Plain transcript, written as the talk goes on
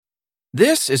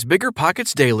This is Bigger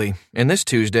Pockets Daily, and this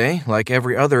Tuesday, like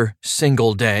every other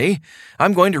single day,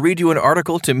 I'm going to read you an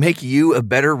article to make you a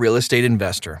better real estate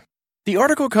investor. The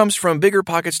article comes from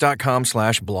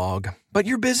biggerpockets.com/blog, but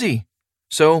you're busy,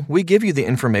 so we give you the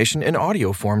information in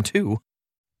audio form too.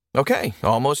 Okay,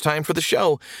 almost time for the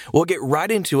show. We'll get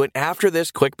right into it after this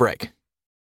quick break.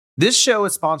 This show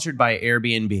is sponsored by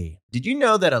Airbnb. Did you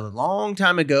know that a long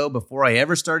time ago, before I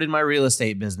ever started my real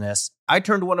estate business, I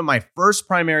turned one of my first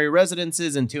primary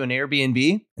residences into an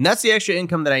Airbnb? And that's the extra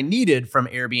income that I needed from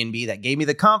Airbnb that gave me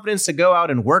the confidence to go out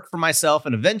and work for myself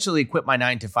and eventually quit my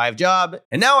 9-to-5 job.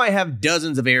 And now I have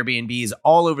dozens of Airbnbs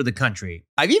all over the country.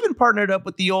 I've even partnered up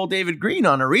with the old David Green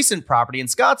on a recent property in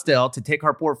Scottsdale to take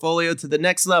our portfolio to the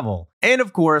next level. And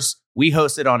of course, we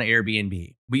host it on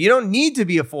Airbnb. But you don't need to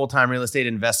be a full-time real estate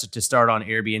investor to start on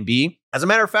Airbnb. As a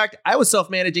matter of fact, I was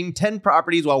self-managing 10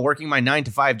 properties while working my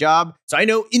 9-to-5 job, so I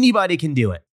know anybody can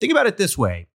do it. Think about it this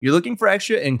way. You're looking for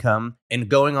extra income and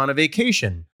going on a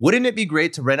vacation. Wouldn't it be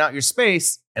great to rent out your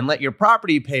space and let your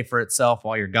property pay for itself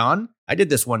while you're gone? I did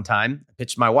this one time. I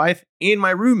pitched my wife and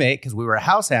my roommate, because we were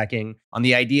house hacking, on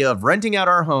the idea of renting out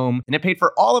our home, and it paid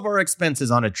for all of our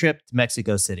expenses on a trip to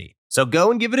Mexico City. So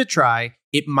go and give it a try.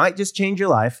 It might just change your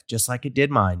life, just like it did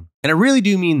mine. And I really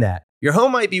do mean that. Your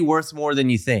home might be worth more than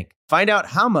you think. Find out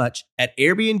how much at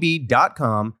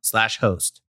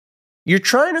airbnb.com/host. You're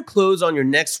trying to close on your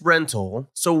next rental,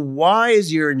 so why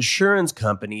is your insurance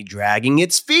company dragging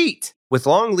its feet? With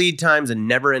long lead times and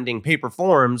never-ending paper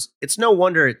forms, it's no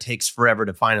wonder it takes forever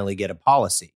to finally get a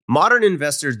policy. Modern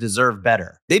investors deserve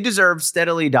better. They deserve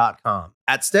Steadily.com.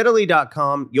 At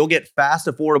Steadily.com, you'll get fast,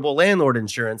 affordable landlord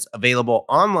insurance available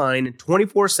online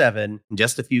 24/7 in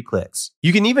just a few clicks.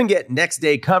 You can even get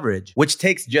next-day coverage, which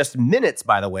takes just minutes,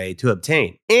 by the way, to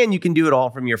obtain. And you can do it all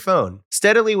from your phone.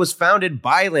 Steadily was founded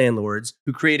by landlords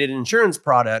who created insurance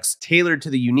products tailored to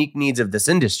the unique needs of this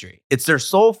industry. It's their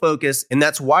sole focus, and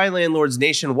that's why landlords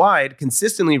nationwide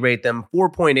consistently rate them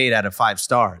 4.8 out of 5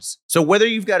 stars. So whether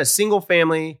you've got a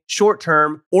single-family,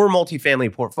 short-term, or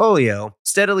multifamily portfolio,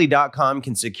 Steadily.com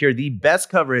can secure the best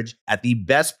coverage at the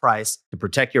best price to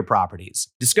protect your properties.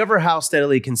 Discover how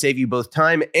Steadily can save you both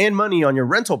time and money on your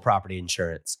rental property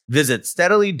insurance. Visit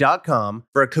Steadily.com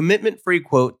for a commitment-free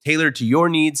quote tailored to your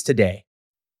needs today.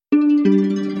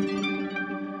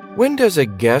 When does a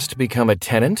guest become a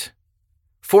tenant?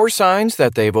 4 signs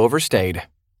that they've overstayed,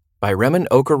 by Remen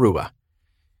Okarua.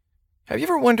 Have you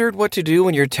ever wondered what to do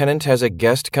when your tenant has a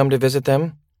guest come to visit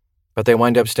them, but they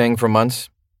wind up staying for months?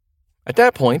 At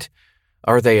that point,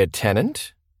 are they a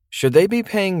tenant? Should they be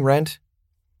paying rent?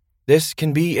 This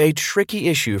can be a tricky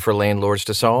issue for landlords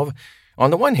to solve.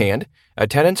 On the one hand, a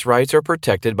tenant's rights are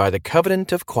protected by the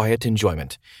covenant of quiet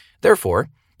enjoyment. Therefore,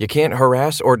 you can't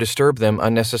harass or disturb them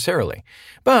unnecessarily.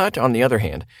 But, on the other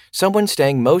hand, someone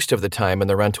staying most of the time in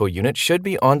the rental unit should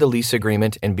be on the lease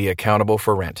agreement and be accountable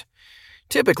for rent.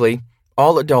 Typically,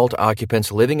 all adult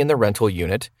occupants living in the rental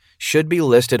unit should be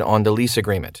listed on the lease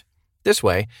agreement. This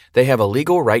way, they have a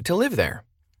legal right to live there.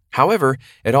 However,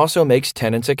 it also makes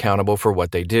tenants accountable for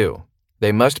what they do.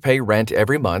 They must pay rent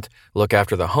every month, look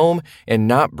after the home, and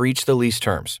not breach the lease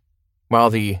terms. While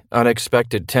the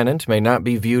unexpected tenant may not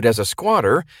be viewed as a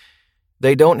squatter,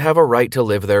 they don't have a right to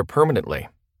live there permanently.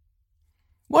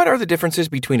 What are the differences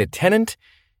between a tenant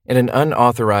and an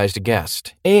unauthorized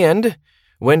guest? And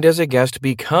when does a guest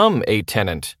become a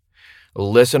tenant?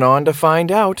 Listen on to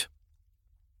find out.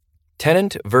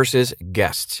 Tenant versus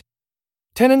guests.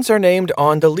 Tenants are named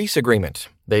on the lease agreement.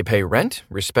 They pay rent,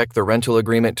 respect the rental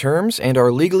agreement terms, and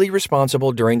are legally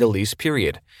responsible during the lease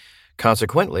period.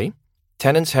 Consequently,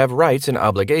 tenants have rights and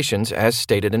obligations as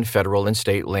stated in federal and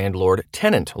state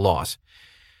landlord-tenant laws.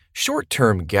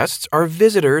 Short-term guests are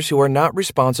visitors who are not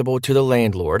responsible to the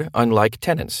landlord, unlike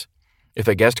tenants. If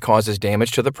a guest causes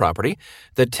damage to the property,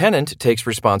 the tenant takes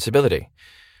responsibility.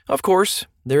 Of course,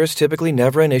 there is typically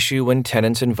never an issue when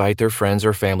tenants invite their friends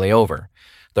or family over.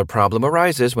 The problem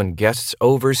arises when guests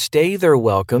overstay their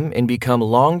welcome and become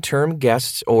long-term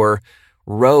guests or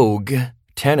rogue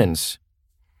tenants.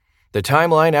 The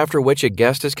timeline after which a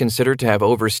guest is considered to have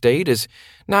overstayed is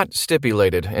not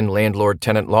stipulated in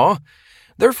landlord-tenant law.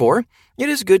 Therefore, it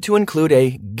is good to include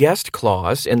a guest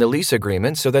clause in the lease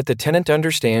agreement so that the tenant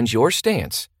understands your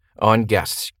stance on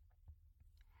guests.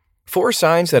 4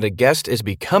 signs that a guest is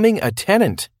becoming a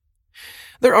tenant.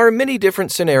 There are many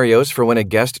different scenarios for when a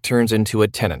guest turns into a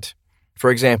tenant.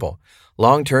 For example,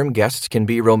 long-term guests can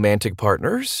be romantic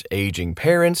partners, aging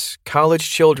parents, college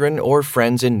children, or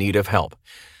friends in need of help.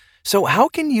 So how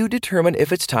can you determine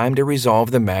if it's time to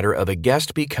resolve the matter of a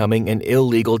guest becoming an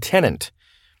illegal tenant?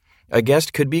 A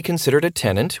guest could be considered a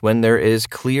tenant when there is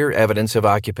clear evidence of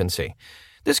occupancy.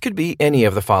 This could be any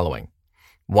of the following.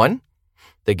 1.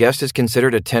 The guest is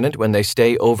considered a tenant when they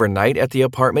stay overnight at the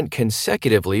apartment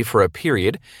consecutively for a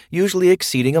period, usually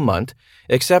exceeding a month,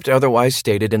 except otherwise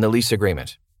stated in the lease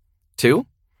agreement. 2.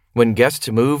 When guests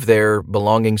move their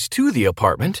belongings to the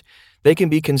apartment, they can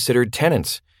be considered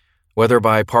tenants, whether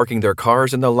by parking their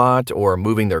cars in the lot or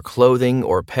moving their clothing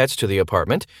or pets to the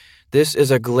apartment. This is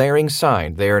a glaring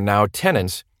sign they are now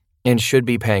tenants and should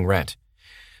be paying rent.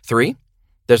 3.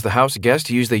 Does the house guest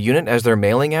use the unit as their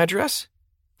mailing address?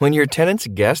 When your tenant's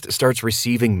guest starts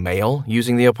receiving mail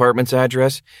using the apartment's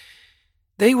address,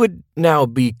 they would now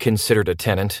be considered a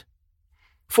tenant.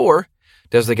 4.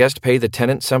 Does the guest pay the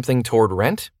tenant something toward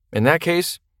rent? In that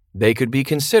case, they could be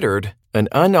considered an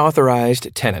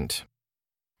unauthorized tenant.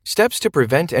 Steps to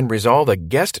prevent and resolve a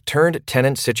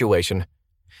guest-turned-tenant situation.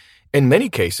 In many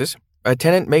cases, a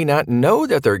tenant may not know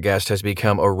that their guest has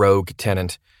become a rogue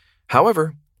tenant.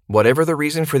 However, whatever the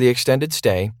reason for the extended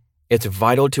stay, it's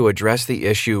vital to address the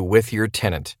issue with your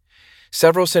tenant.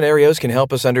 Several scenarios can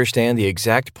help us understand the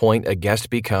exact point a guest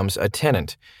becomes a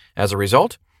tenant. As a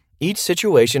result, each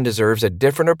situation deserves a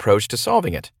different approach to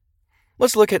solving it.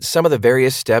 Let's look at some of the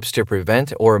various steps to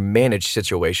prevent or manage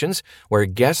situations where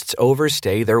guests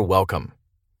overstay their welcome.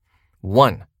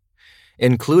 1.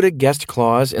 Include a guest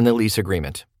clause in the lease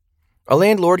agreement. A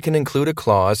landlord can include a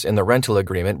clause in the rental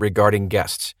agreement regarding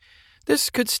guests.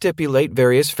 This could stipulate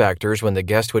various factors when the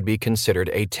guest would be considered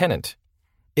a tenant.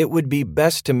 It would be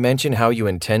best to mention how you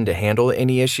intend to handle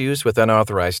any issues with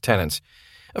unauthorized tenants.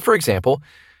 For example,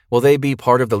 will they be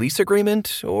part of the lease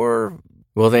agreement, or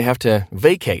will they have to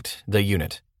vacate the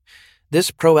unit?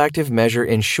 This proactive measure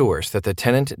ensures that the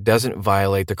tenant doesn't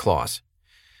violate the clause.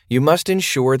 You must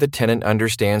ensure the tenant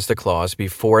understands the clause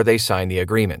before they sign the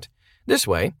agreement. This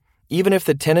way, even if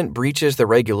the tenant breaches the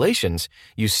regulations,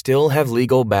 you still have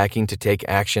legal backing to take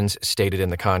actions stated in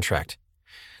the contract.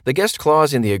 The guest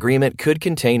clause in the agreement could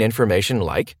contain information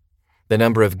like the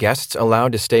number of guests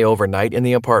allowed to stay overnight in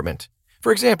the apartment.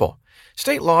 For example,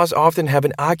 state laws often have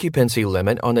an occupancy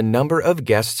limit on the number of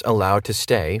guests allowed to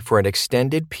stay for an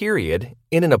extended period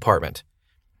in an apartment.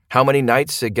 How many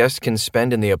nights a guest can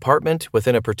spend in the apartment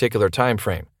within a particular time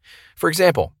frame. For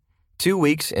example, 2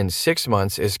 weeks and 6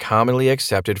 months is commonly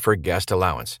accepted for guest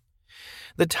allowance.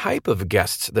 The type of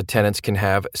guests the tenants can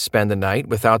have spend the night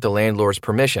without the landlord's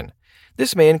permission.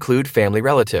 This may include family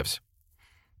relatives.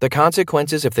 The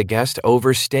consequences if the guest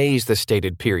overstays the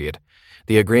stated period.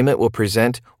 The agreement will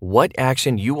present what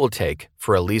action you will take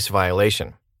for a lease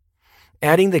violation.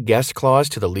 Adding the guest clause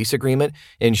to the lease agreement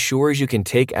ensures you can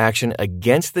take action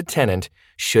against the tenant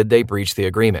should they breach the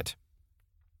agreement.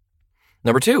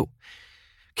 Number 2.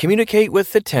 Communicate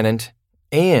with the tenant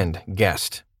and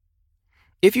guest.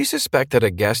 If you suspect that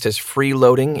a guest is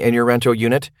freeloading in your rental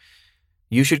unit,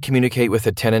 you should communicate with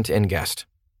the tenant and guest.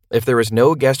 If there is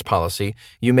no guest policy,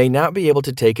 you may not be able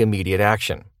to take immediate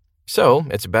action. So,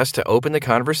 it's best to open the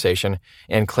conversation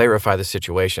and clarify the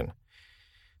situation.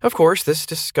 Of course, this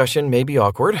discussion may be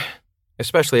awkward,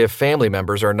 especially if family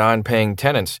members are non-paying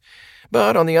tenants.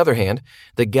 But on the other hand,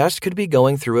 the guest could be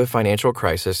going through a financial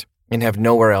crisis and have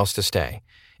nowhere else to stay.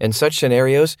 In such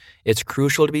scenarios, it's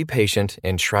crucial to be patient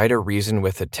and try to reason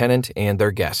with the tenant and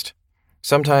their guest.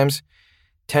 Sometimes,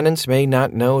 tenants may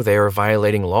not know they are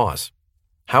violating laws.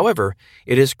 However,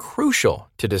 it is crucial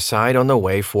to decide on the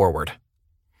way forward.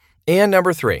 And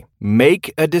number 3,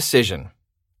 make a decision.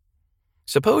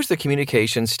 Suppose the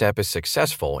communication step is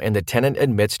successful and the tenant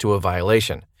admits to a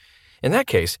violation. In that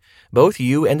case, both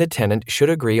you and the tenant should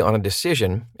agree on a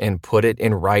decision and put it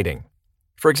in writing.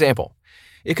 For example,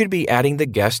 it could be adding the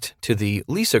guest to the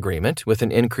lease agreement with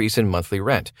an increase in monthly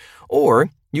rent, or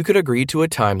you could agree to a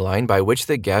timeline by which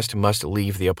the guest must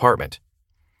leave the apartment.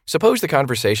 Suppose the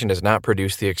conversation does not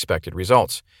produce the expected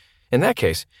results. In that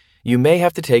case, you may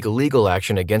have to take legal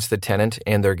action against the tenant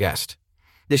and their guest.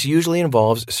 This usually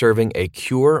involves serving a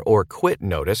cure or quit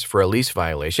notice for a lease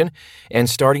violation and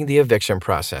starting the eviction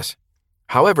process.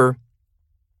 However,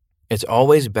 it's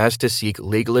always best to seek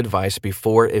legal advice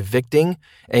before evicting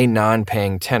a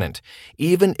non-paying tenant,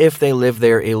 even if they live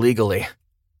there illegally.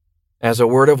 As a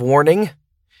word of warning,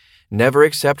 never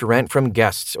accept rent from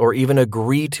guests or even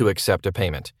agree to accept a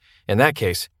payment. In that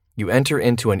case, you enter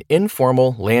into an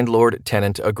informal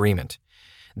landlord-tenant agreement.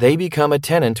 They become a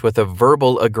tenant with a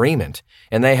verbal agreement,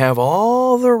 and they have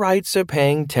all the rights a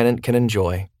paying tenant can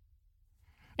enjoy.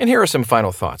 And here are some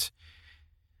final thoughts.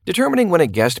 Determining when a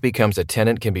guest becomes a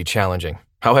tenant can be challenging.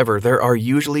 However, there are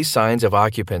usually signs of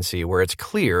occupancy where it's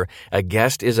clear a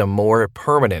guest is a more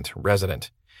permanent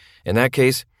resident. In that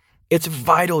case, it's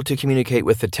vital to communicate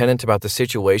with the tenant about the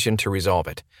situation to resolve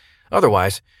it.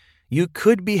 Otherwise, you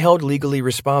could be held legally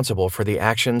responsible for the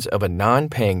actions of a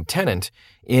non-paying tenant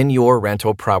in your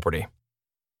rental property.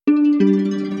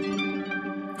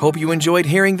 Hope you enjoyed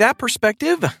hearing that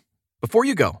perspective. Before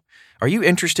you go, are you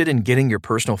interested in getting your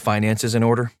personal finances in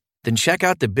order? Then check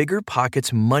out the Bigger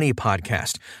Pockets Money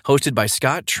Podcast, hosted by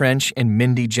Scott Trench and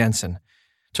Mindy Jensen,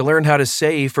 to learn how to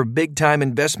save for big-time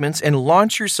investments and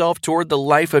launch yourself toward the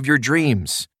life of your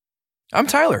dreams. I'm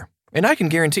Tyler, and I can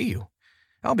guarantee you,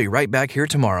 I'll be right back here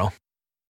tomorrow.